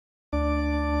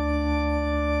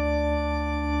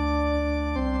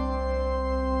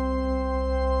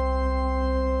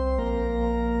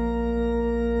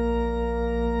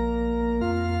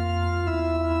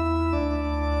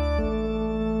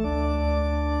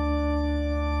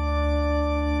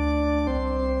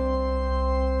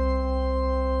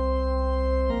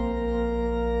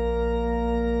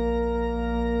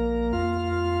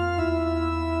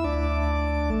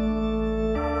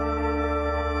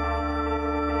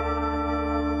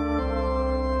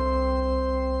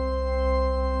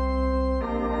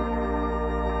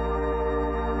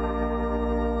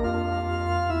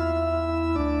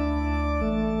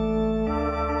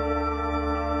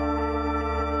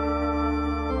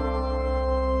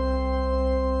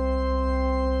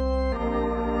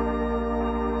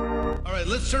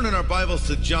let's turn in our Bibles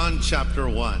to John chapter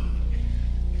 1.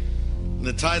 And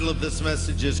the title of this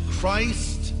message is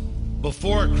Christ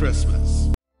Before Christmas.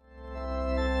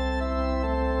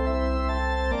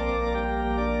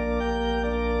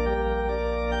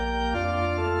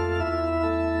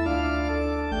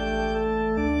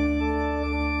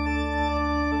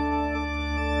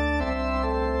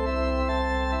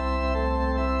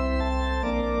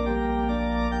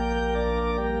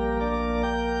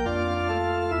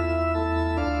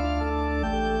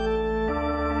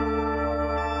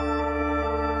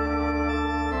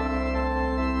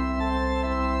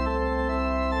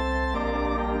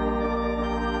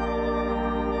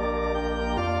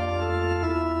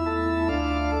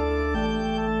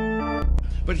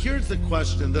 But here's the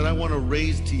question that I want to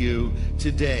raise to you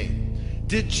today.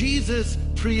 Did Jesus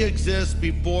pre-exist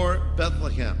before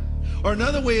Bethlehem? Or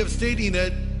another way of stating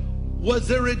it, was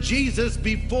there a Jesus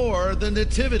before the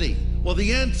Nativity? Well,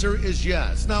 the answer is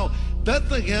yes. Now,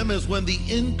 Bethlehem is when the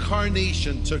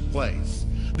Incarnation took place.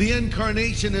 The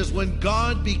Incarnation is when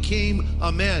God became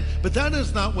a man. But that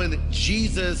is not when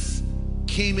Jesus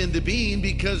came into being,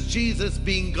 because Jesus,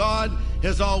 being God,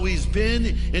 has always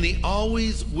been and he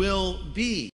always will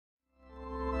be.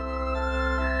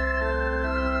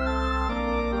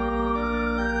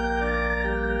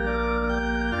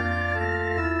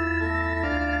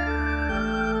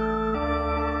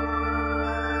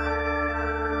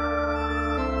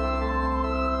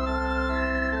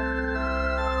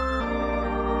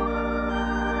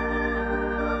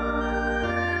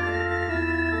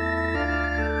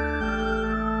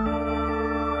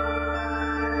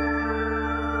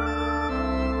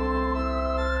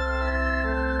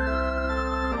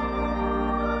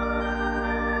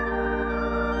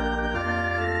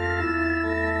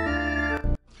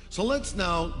 So let's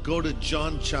now go to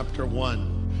John chapter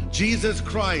 1. Jesus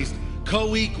Christ,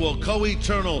 co-equal,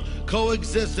 co-eternal,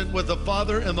 co-existent with the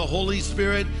Father and the Holy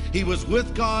Spirit. He was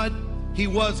with God, he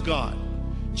was God.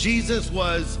 Jesus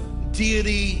was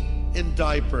deity in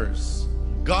diapers.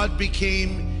 God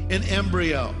became an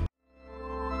embryo.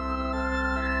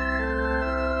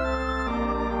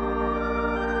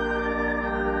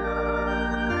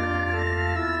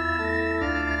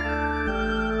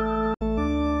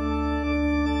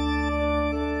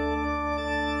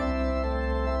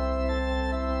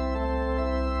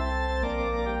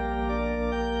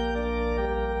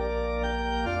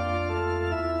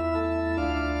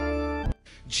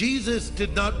 Jesus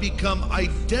did not become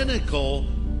identical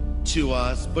to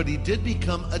us, but he did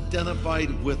become identified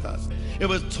with us. It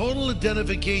was total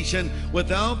identification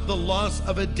without the loss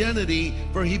of identity,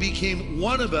 for he became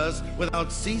one of us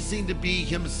without ceasing to be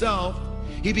himself.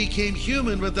 He became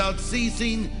human without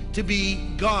ceasing to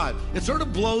be God. It sort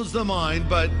of blows the mind,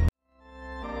 but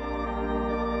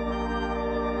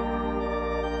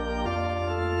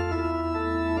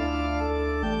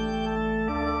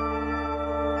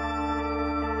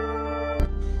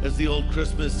as the old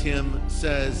Christmas hymn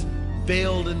says,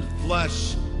 veiled in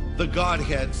flesh, the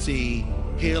Godhead see,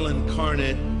 hail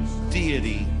incarnate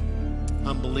deity,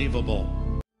 unbelievable.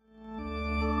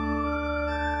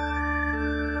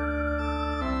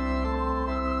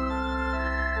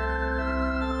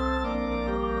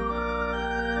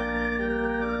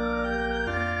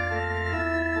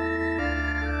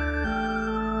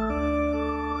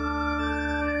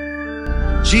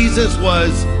 Jesus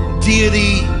was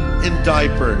deity in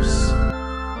diapers.